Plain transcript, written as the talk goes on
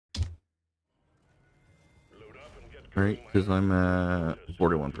right? Because I'm at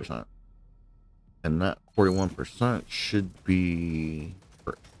 41%. And that 41% should be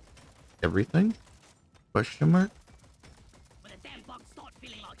for everything? Question mark? When the damn bugs start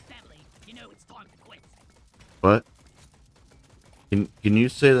feeling like family, you know it's time to quit. What? Can you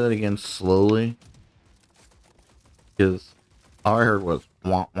say that again slowly? Because all I heard was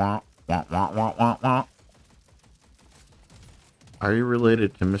wah wah wah wah wah wah wah. Are you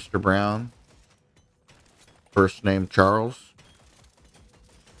related to Mr. Brown? First name Charles?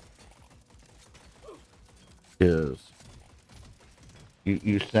 Because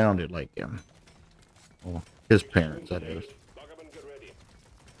you sounded like him. Well, his parents, that is.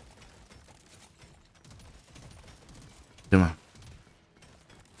 Come on.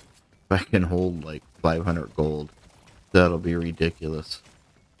 If I can hold like 500 gold, that'll be ridiculous.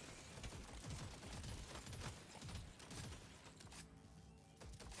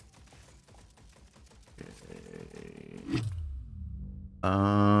 Okay.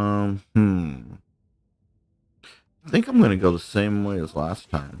 I think I'm gonna go the same way as last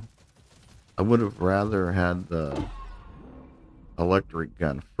time. I would have rather had the electric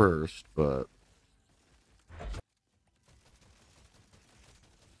gun first, but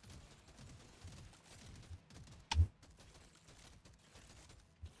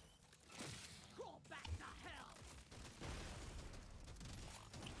Crawl back to hell.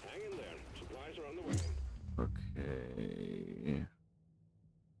 Hang in there. Supplies are on the way. okay.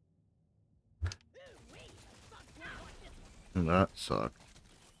 Wait, bugs now like this. That sucked.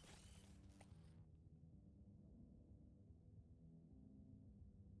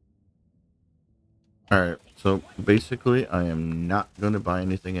 Alright, so basically I am not going to buy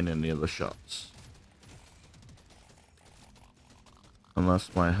anything in any of the shops.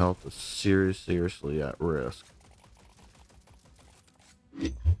 Unless my health is seriously at risk.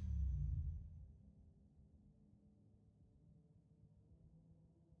 You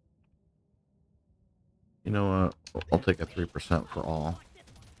know what? I'll take a 3% for all.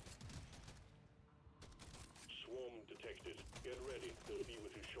 Swarm detected. Get ready. They'll be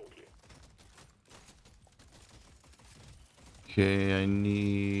with you shortly. Okay, I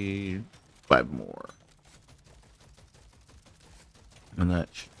need 5 more. And that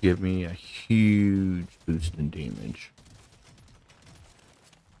should give me a huge boost in damage.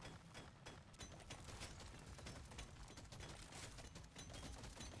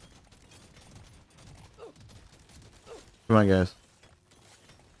 Come on, guys.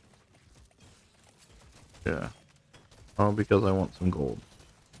 Yeah. All because I want some gold.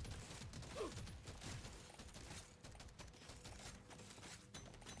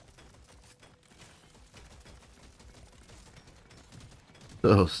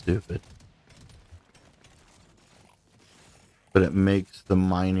 So stupid. But it makes the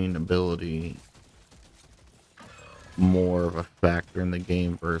mining ability more of a factor in the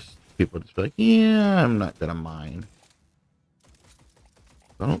game versus people just be like, yeah, I'm not gonna mine.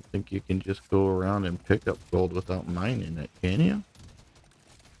 I don't think you can just go around and pick up gold without mining it, can you?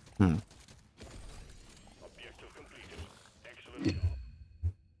 Objective completed. Excellent.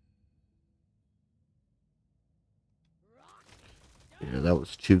 Yeah, that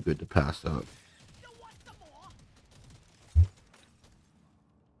was too good to pass up. You want some more?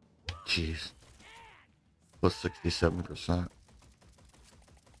 Jeez. Plus 67%.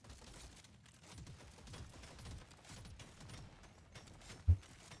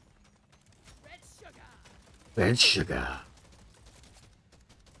 Red sugar. Red sugar.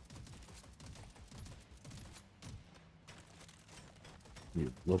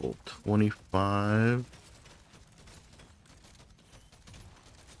 You level 25.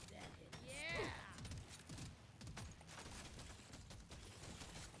 Yeah.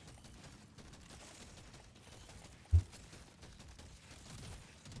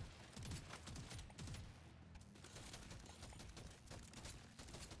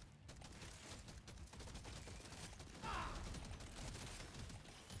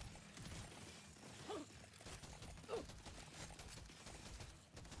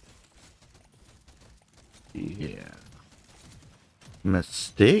 Yeah.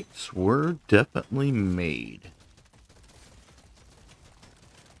 Mistakes were definitely made.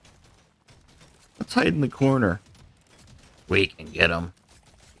 Let's hide in the corner. We can get him.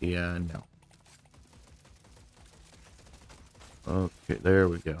 Yeah, no. Okay, there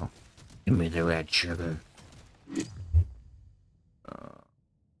we go. Give me the red sugar.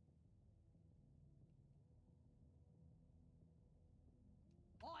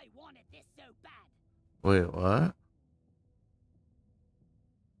 I wanted this so bad. Wait, what?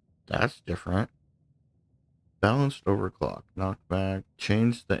 That's different. Balanced overclock. Knockback.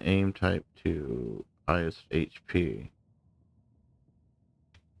 Change the aim type to highest HP.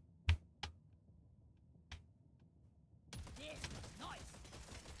 This looks nice.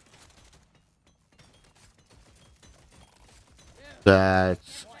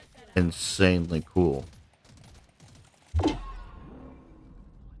 That's insanely cool. If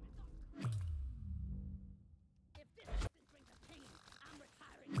this doesn't bring the pain, I'm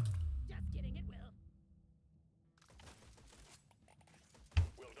retiring. Just kidding, it will.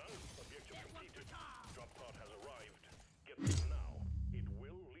 Well done. Objective completed. Drop pod has arrived. Get them now. It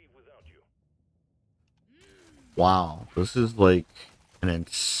will leave without you. Wow, this is like an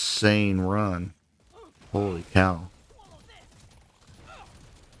insane run. Holy cow. Swallow this.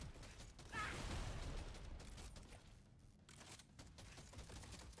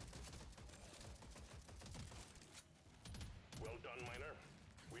 Well done, Miner.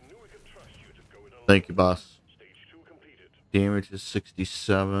 We knew we could trust you to go it alone. Thank you, boss. Stage 2 completed. Damage is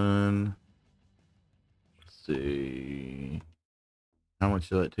 67. Let's see. How much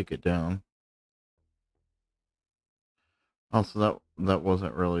did that take it down? Also, that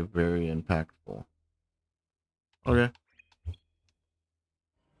wasn't really very impactful. Okay.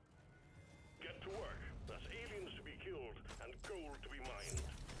 Get to work. There's aliens to be killed and gold to be mined.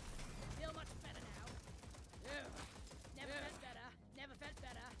 Feel much better now. Never felt better. Never felt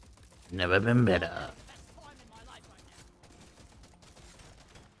better. Never been better. The best time in my life right now.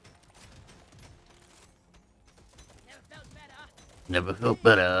 Never felt better. Never felt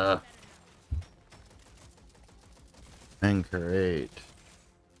better. Anchor 8.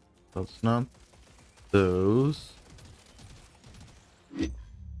 That's not those. Definitely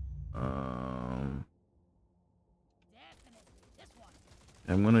this one.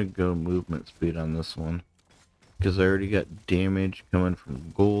 I'm gonna go movement speed on this one because I already got damage coming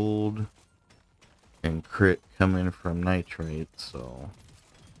from gold and crit coming from nitrate, so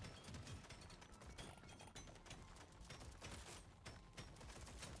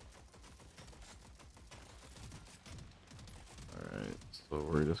alright, so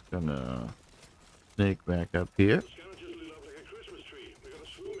we're just gonna snake back up here. Scavengers lit up like a Christmas tree. We got a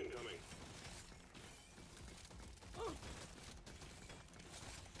swoon incoming.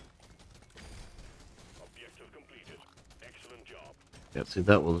 Objective completed. Excellent job. Yeah, see,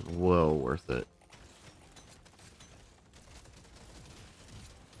 that was well worth it.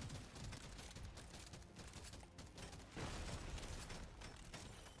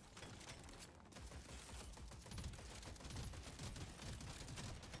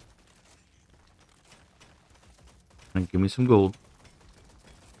 And give me some gold.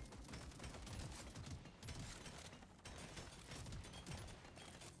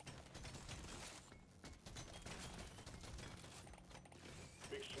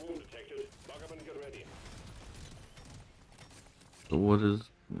 Big swoon detected. Bug up and get ready. So what is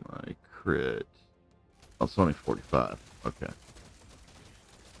my crit? Oh, it's only 45. Okay.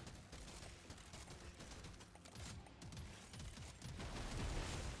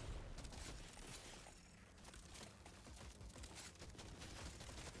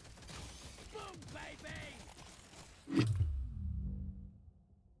 Boom, baby.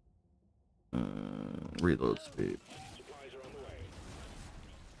 Reload speed. Supplies are on the way.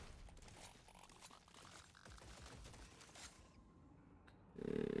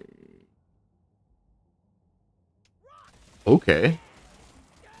 Okay.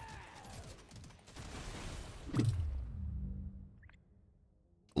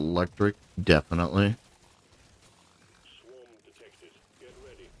 Electric, definitely. Swarm detected. Get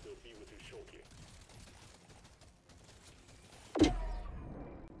ready. They'll be with you shortly.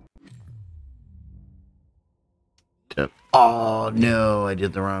 Oh no, I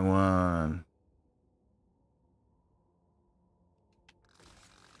did the wrong one.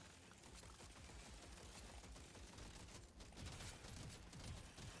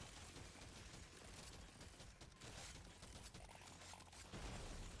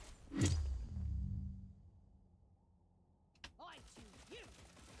 I choose you.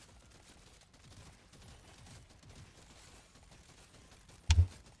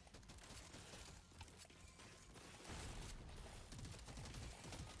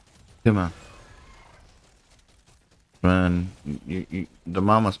 Come on. Man, the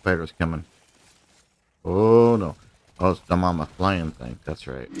mama spider's coming. Oh no. Oh, it's the mama flying thing. That's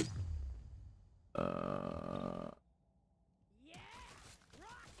right. Yeah.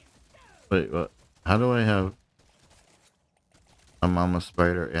 Rock and stone. Wait, what? How do I have a mama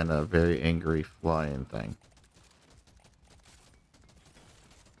spider and a very angry flying thing?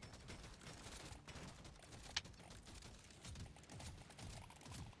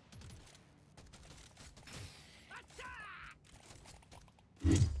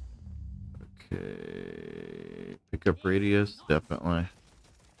 Okay. pickup radius, definitely.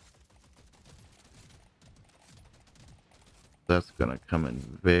 That's gonna come in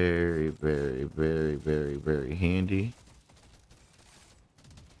very, very, very, very, very handy.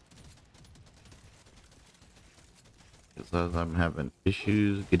 Because I'm having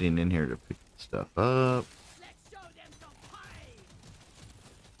issues getting in here to pick stuff up. Let's show them some pain.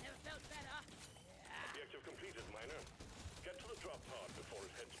 Never felt better. Objective completed, miner. Get to the drop pod before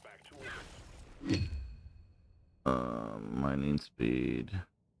it heads back to Earth. Mining speed.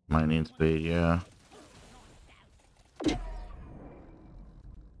 Mining speed, yeah.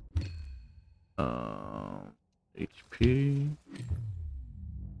 HP.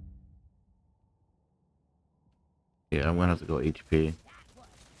 Yeah, I'm gonna have to go HP.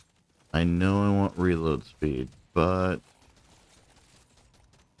 I know I want reload speed, but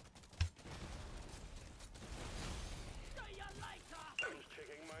See you later. Who's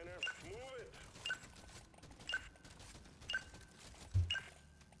taking miner? Move it.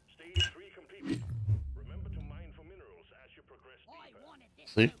 Stage 3 completed. Remember to mine for minerals as you progress I deeper. wanted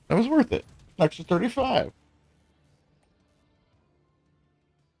this. see, that was worth it. Extra 35.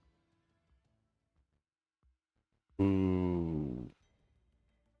 Ooh.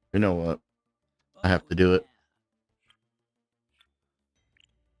 You know what? I have to do it.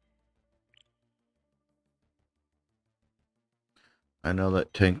 I know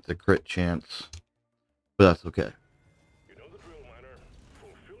that tanked the crit chance, but that's okay. You know the drill, miner.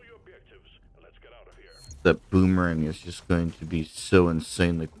 Fulfill your objectives and let's get out of here. That boomerang is just going to be so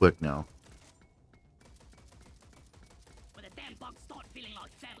insanely quick now. When the damn bugs start feeling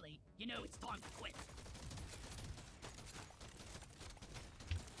like family, you know it's time to quit.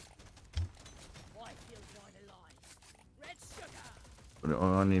 I feel quite alive. Red sugar.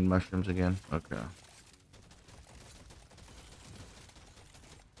 Oh, I need mushrooms again. Okay.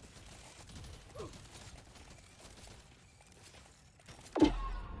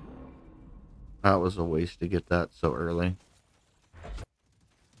 That was a waste to get that so early. Never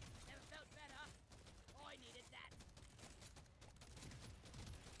felt better. I needed that.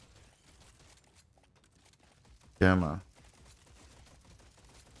 Come on.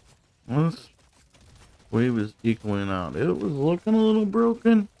 This wave is equaling out. It was looking a little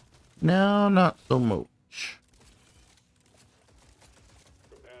broken. Now, not so much.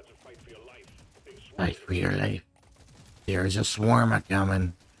 Prepare to fight for your life. Big swat. Fight for your life. There's a swarm a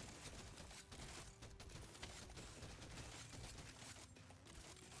coming.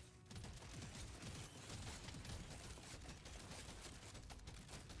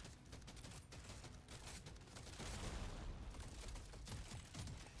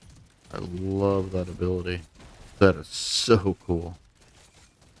 I love that ability. That is so cool.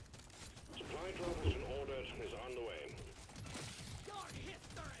 Supply drop has been ordered and is on the way. Your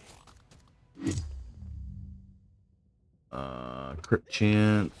history. Crit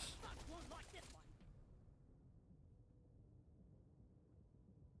chance. Won't like this one.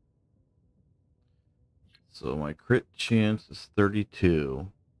 So my crit chance is 32.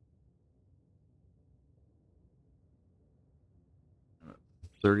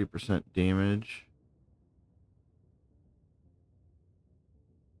 30% damage.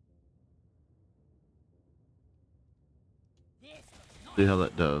 This looks See how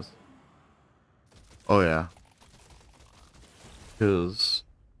that does. Oh yeah. Because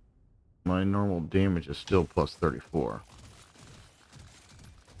my normal damage is still plus 34.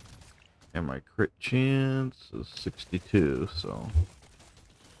 And my crit chance is 62, so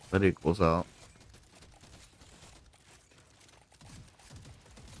that equals out.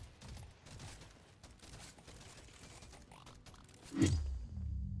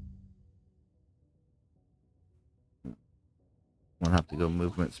 I'm gonna have to go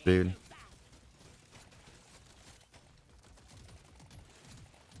movement speed.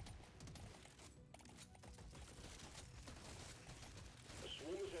 The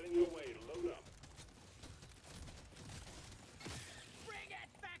swarm is heading your way. Load up. Bring it,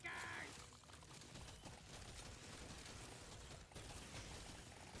 Beckers!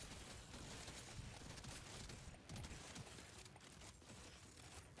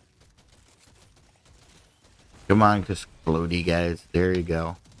 Come on, explodey guys. There you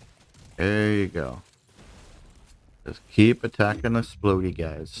go. There you go. Just keep attacking the explodey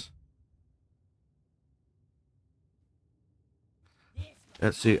guys.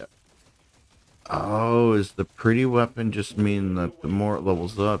 Let's see. Oh, is the pretty weapon just mean that the more it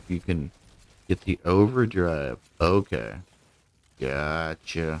levels up, you can get the overdrive? Okay.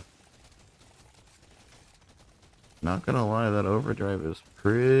 Gotcha. Not gonna lie, that overdrive is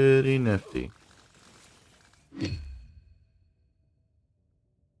pretty nifty.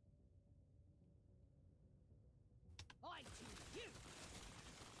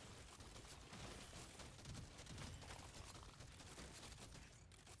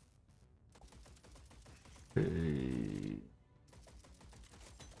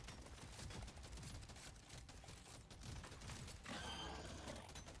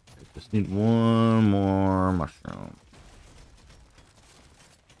 Just need one more mushroom.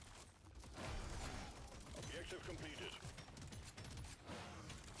 Objective completed.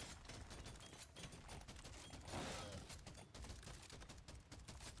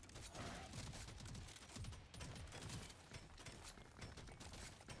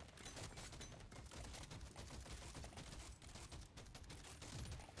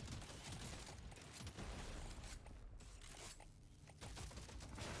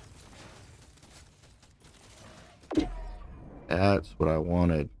 That's what I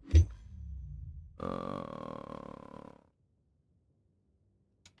wanted. This is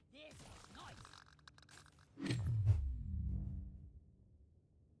nice.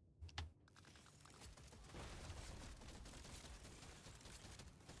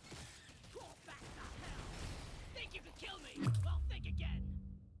 Crawl back to hell. Think you could kill me? Well, think again.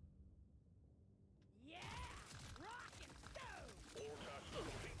 Yeah, rock and stone. All tasks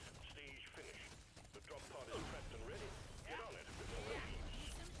complete. Stage finished. The drop pod is prepped and ready. Get on it before it leaves.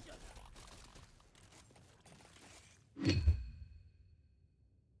 Need some sugar. I'll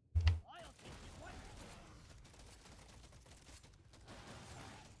take this one.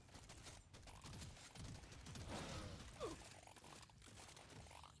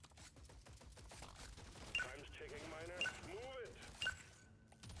 Time's ticking, miner. Move it.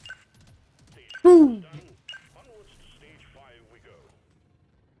 Stage 4 is done. Onwards to stage 5 we go.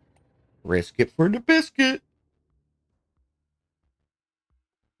 Risk it for the biscuit.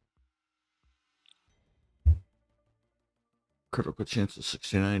 Critical chance of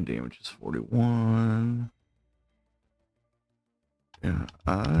 69, damage is 41. Yeah,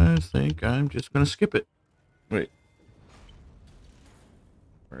 I think I'm just gonna skip it. Wait.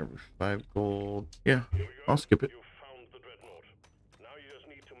 For every 5 gold. Yeah, Here we go. I'll skip it. You found the dreadnought. Now you just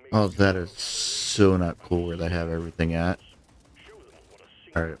need to make Oh, it that yours. is so not cool where they have everything at. Show them what a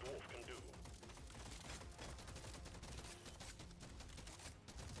single Alright. dwarf can do.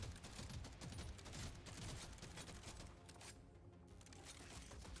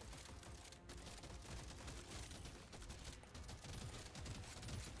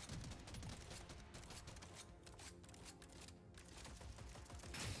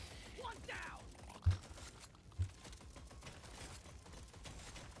 One down.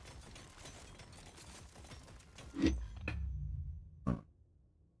 I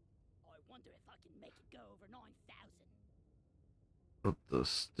wonder if I can make it go over 9,000. But the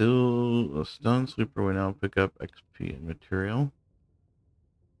stone sweeper will now pick up XP and material.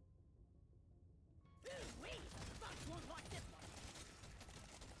 Ooh-wee, first one like this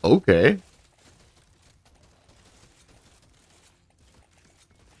one. Okay.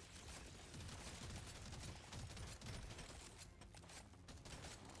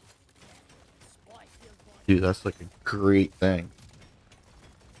 Spy feels like Dude, that's like a great thing.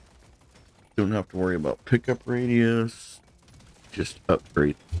 Don't have to worry about pickup radius. Just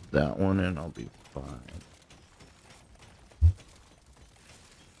upgrade that one and I'll be fine.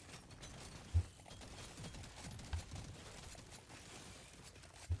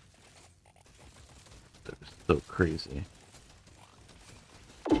 That is so crazy.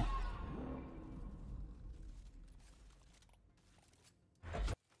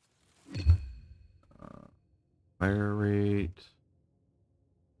 Fire rate.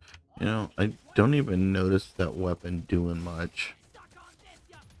 You know, I don't even notice that weapon doing much. stuck on this,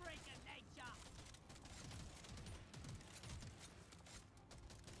 you freak of nature.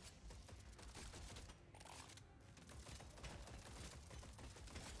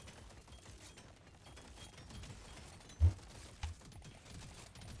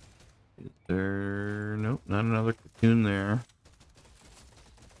 Is there... Nope, not another cocoon there.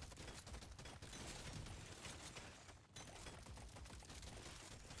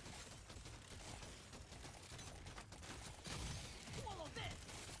 Swallow this.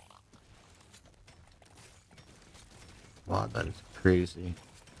 Wow, that is crazy.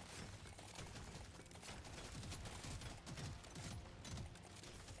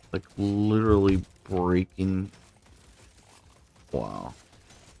 Like, literally breaking... Wow.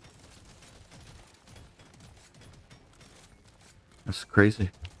 That's crazy.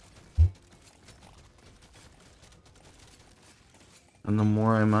 And the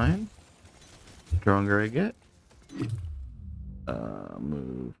more I mine, the stronger I get.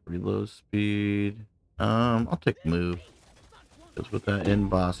 Move, reload speed. I'll take move. Because with that end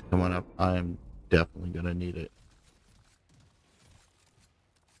boss coming up, I'm definitely gonna need it.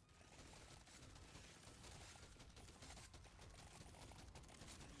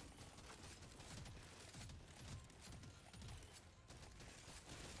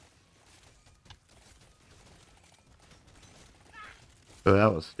 Oh,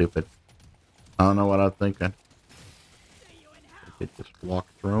 that was stupid. I don't know what I was thinking. I could just walk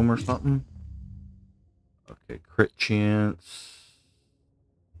through them or something. Okay, crit chance.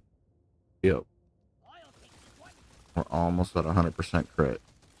 Yep. We're almost at 100% crit.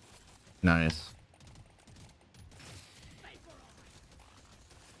 Nice.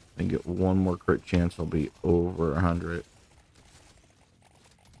 I get one more crit chance, I'll be over 100.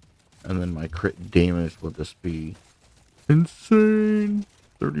 And then my crit damage will just be insane.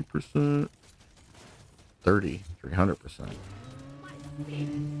 30%. 300%.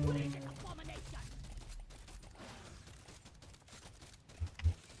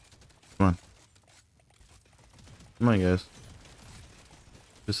 Come on. Come on, guys.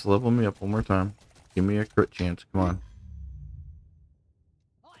 Just level me up one more time. Give me a crit chance. Come on.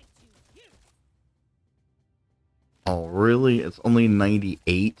 Oh, really? It's only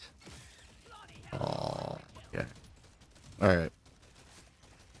 98? Oh, okay. Alright.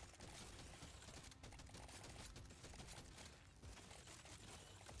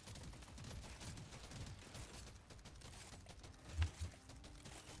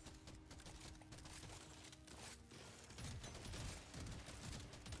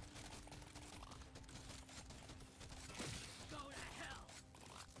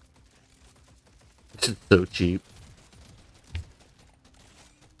 It's so cheap.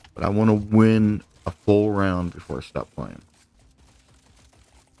 But I want to win a full round before I stop playing.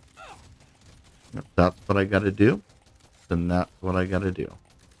 If that's what I gotta do, then that's what I gotta do.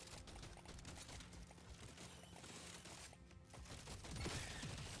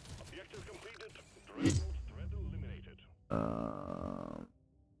 Objective completed. Dragon's threat eliminated. I've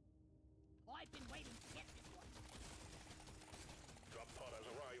been waiting to get this one. Drop pod has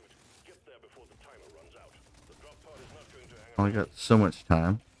arrived. Get there before the timer runs out. The drop pod is not going to hang I got so much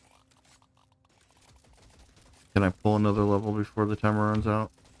time. Can I pull another level before the timer runs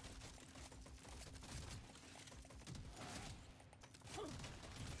out?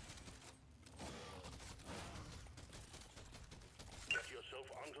 Get yourself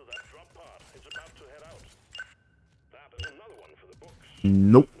onto that drop pod. It's about to head out. That is another one for the books.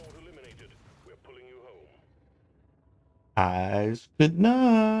 Nope. Not eliminated. We're pulling you home. Eyes could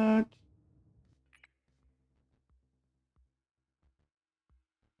not.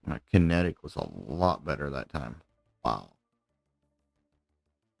 My kinetic was a lot better that time. Wow.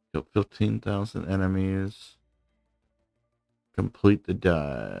 Killed 15,000 enemies. Complete the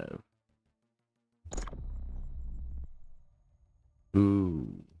dive.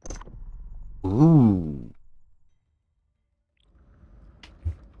 Ooh. Ooh.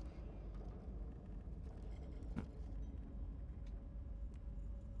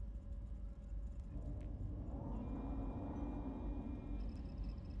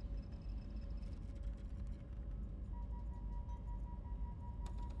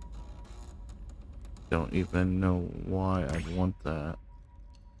 Don't even know why I'd want that.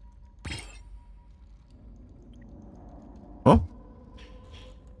 Oh,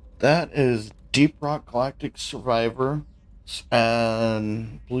 that is Deep Rock Galactic Survivor,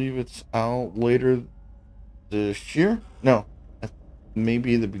 and I believe it's out later this year. No,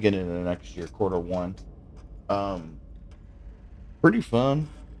 maybe the beginning of the next year, quarter 1. Pretty fun.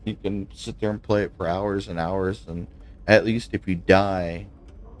 You can sit there and play it for hours and hours, and at least if you die,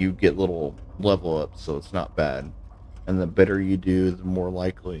 you get little level ups, so it's not bad. And the better you do, the more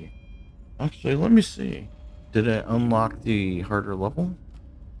likely. Actually, let me see. Did I unlock the harder level?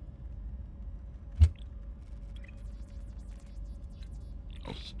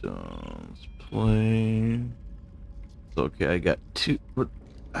 Stones play. So, okay, I got 2. But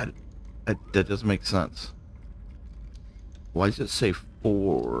that doesn't make sense. Why does it say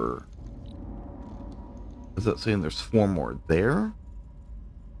 4? Is that saying there's 4 more there?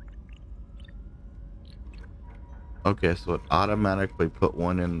 Okay, so it automatically put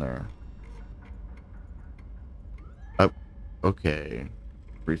 1 in there. Okay.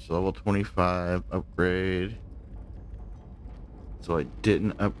 Reach level 25, upgrade. So I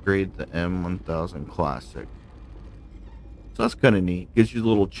didn't upgrade the M1000 Classic. So that's kind of neat. Gives you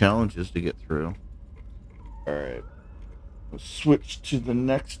little challenges to get through. Alright. Let's switch to the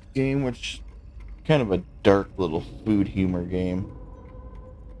next game, which is kind of a dark little food humor game.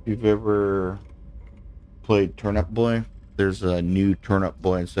 If you've ever played Turnip Boy, there's a new Turnip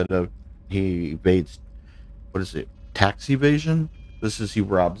Boy. Instead of he evades, what is it, tax evasion? This is he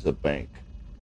robs a bank.